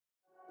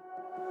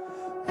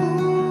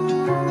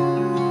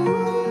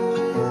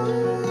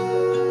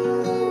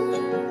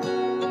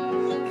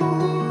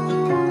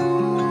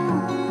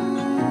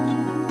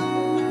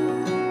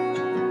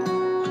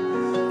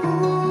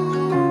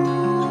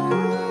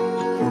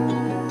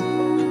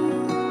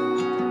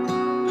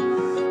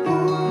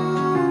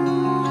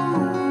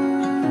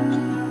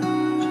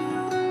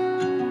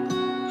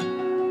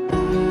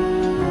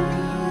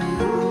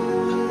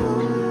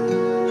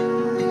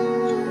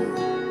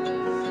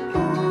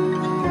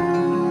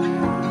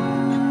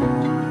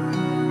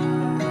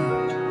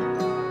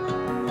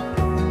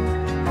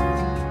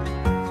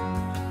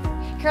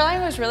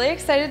really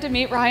excited to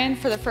meet Ryan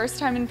for the first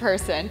time in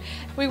person.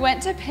 We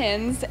went to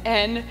Pins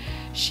and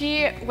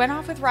she went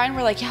off with Ryan.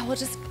 We're like, yeah,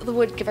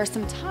 we'll give her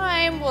some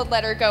time. We'll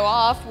let her go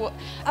off.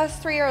 Us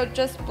three are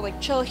just like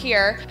chill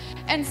here.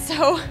 And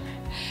so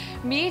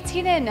me,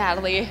 Tina, and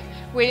Natalie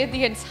waited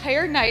the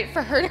entire night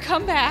for her to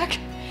come back.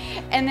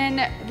 And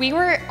then we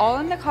were all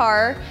in the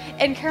car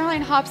and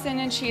Caroline hops in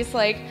and she's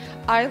like,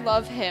 I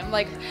love him.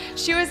 Like,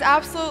 she was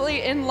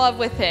absolutely in love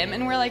with him.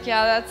 And we're like,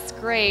 yeah, that's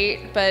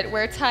great, but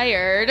we're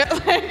tired.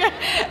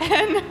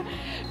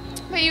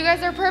 But you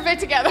guys are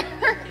perfect together.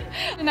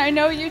 And I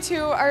know you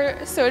two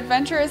are so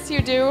adventurous.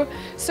 You do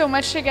so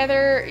much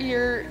together.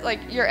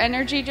 Your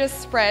energy just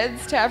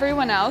spreads to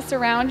everyone else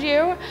around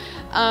you.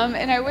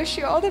 And I wish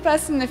you all the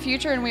best in the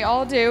future, and we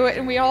all do,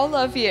 and we all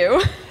love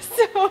you.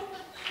 So,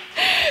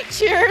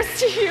 cheers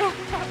to you.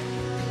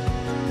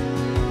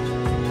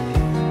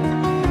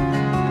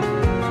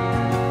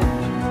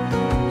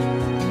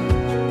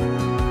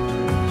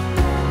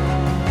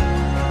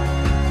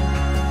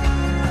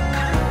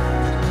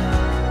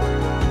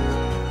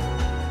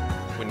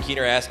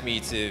 Keener asked me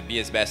to be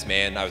his best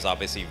man. I was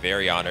obviously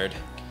very honored.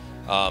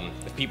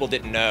 If people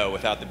didn't know,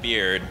 without the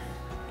beard,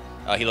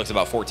 he looks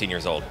about 14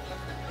 years old.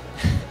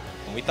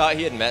 We thought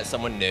he had met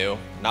someone new,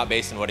 not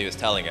based on what he was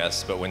telling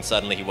us, but when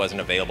suddenly he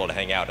wasn't available to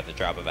hang out at the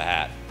drop of a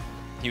hat.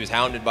 He was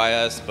hounded by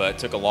us, but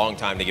took a long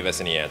time to give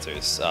us any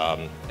answers.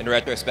 In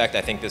retrospect,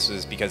 I think this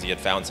was because he had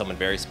found someone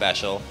very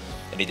special,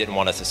 and he didn't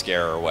want us to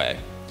scare her away.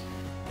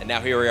 And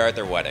now here we are at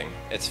their wedding.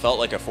 It's felt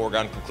like a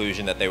foregone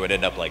conclusion that they would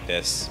end up like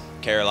this.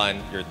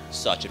 Caroline, you're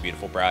such a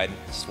beautiful bride.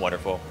 It's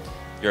wonderful.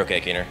 You're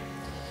okay, Keener.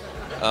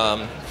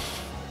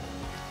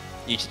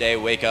 Each day,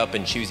 wake up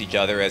and choose each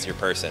other as your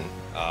person.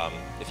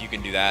 If you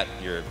can do that,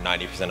 you're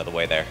 90% of the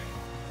way there.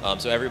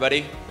 So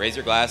everybody, raise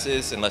your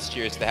glasses and let's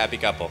cheers to the happy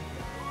couple.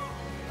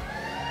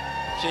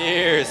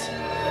 Cheers.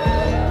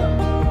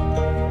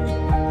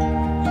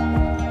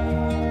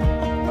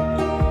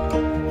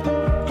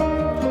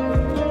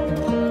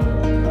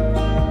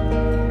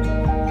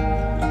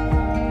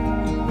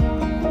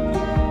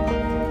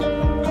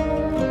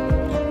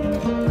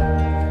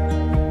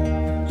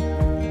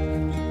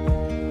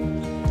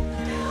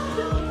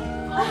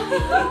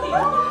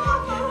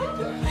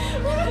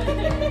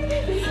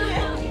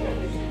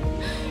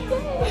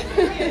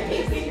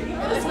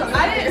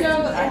 I didn't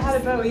know I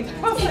had a bow either.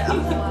 I was like, oh,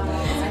 wow.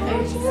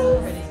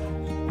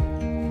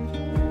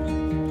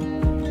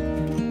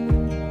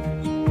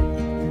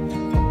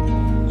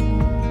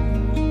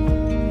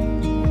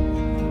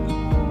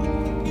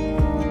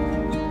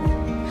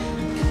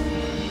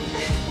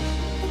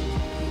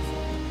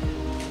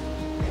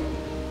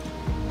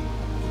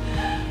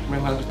 Am I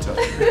allowed to touch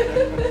you?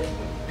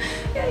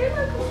 Yeah, you're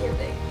not cool, you're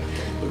big.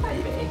 Hi,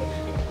 big.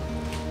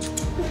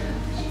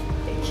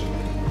 Thank you.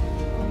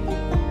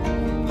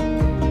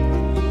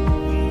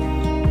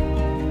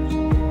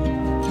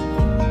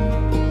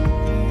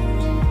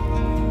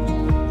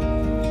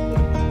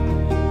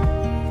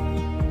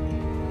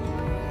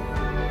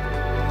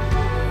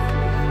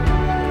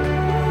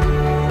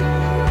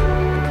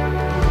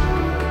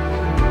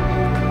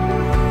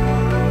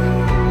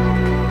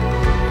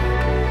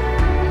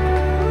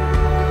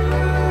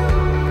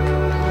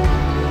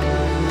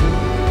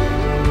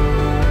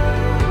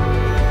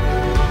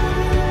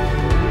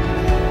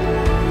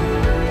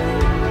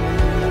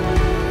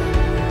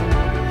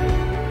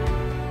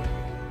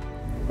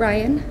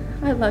 Ryan,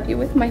 I love you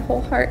with my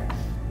whole heart.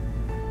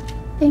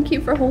 Thank you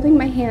for holding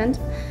my hand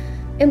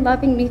and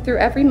loving me through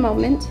every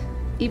moment,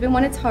 even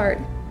when it's hard.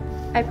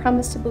 I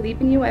promise to believe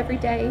in you every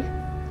day,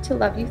 to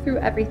love you through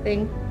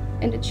everything,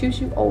 and to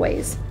choose you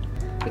always,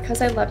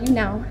 because I love you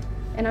now,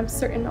 and I'm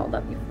certain I'll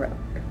love you forever.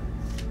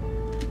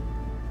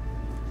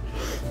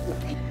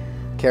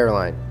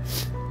 Caroline,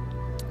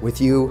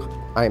 with you,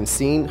 I am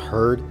seen,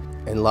 heard,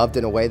 and loved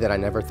in a way that I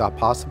never thought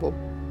possible.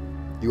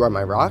 You are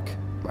my rock,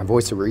 my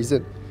voice of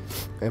reason,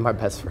 and my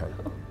best friend.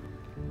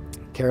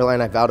 Caroline,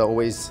 I vow to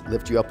always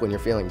lift you up when you're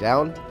feeling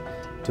down,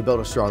 to build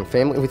a strong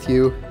family with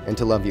you, and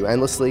to love you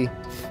endlessly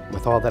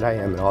with all that I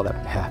am and all that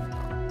I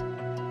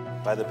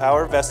have. By the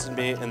power vested in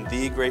me in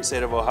the great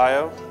state of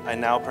Ohio, I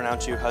now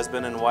pronounce you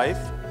husband and wife.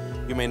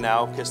 You may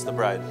now kiss the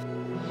bride.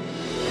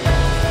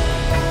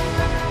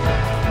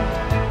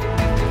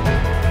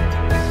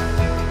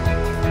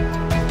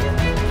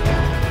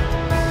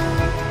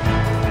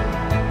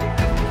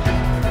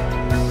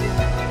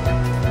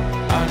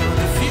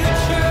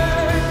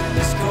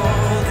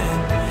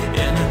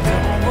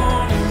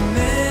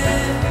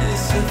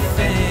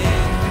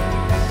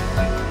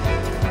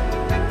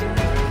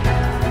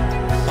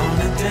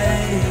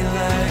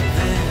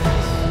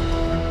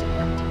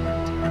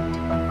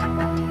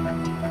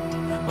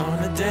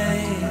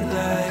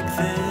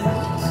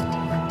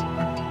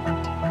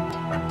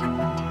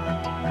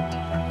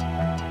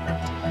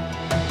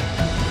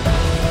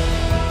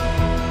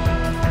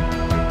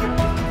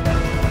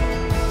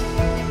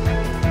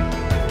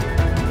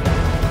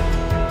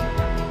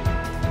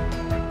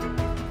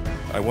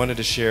 I wanted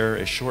to share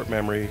a short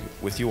memory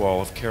with you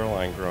all of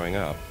Caroline growing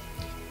up.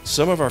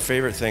 Some of our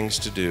favorite things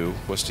to do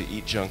was to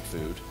eat junk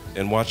food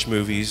and watch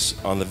movies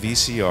on the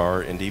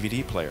VCR and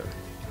DVD player.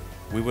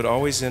 We would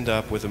always end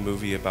up with a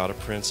movie about a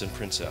prince and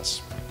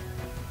princess.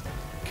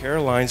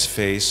 Caroline's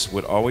face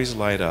would always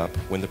light up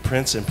when the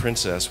prince and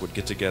princess would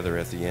get together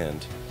at the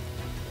end.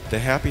 The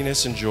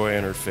happiness and joy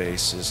on her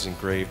face is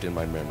engraved in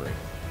my memory.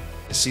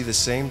 I see the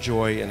same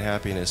joy and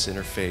happiness in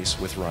her face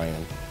with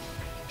Ryan.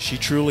 She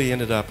truly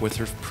ended up with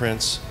her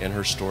prince and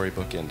her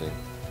storybook ending.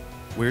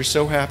 We're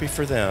so happy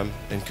for them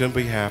and couldn't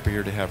be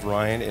happier to have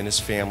Ryan and his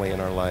family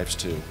in our lives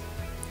too.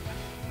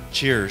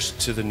 Cheers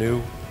to the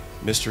new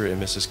Mr.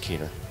 and Mrs.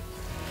 Keener.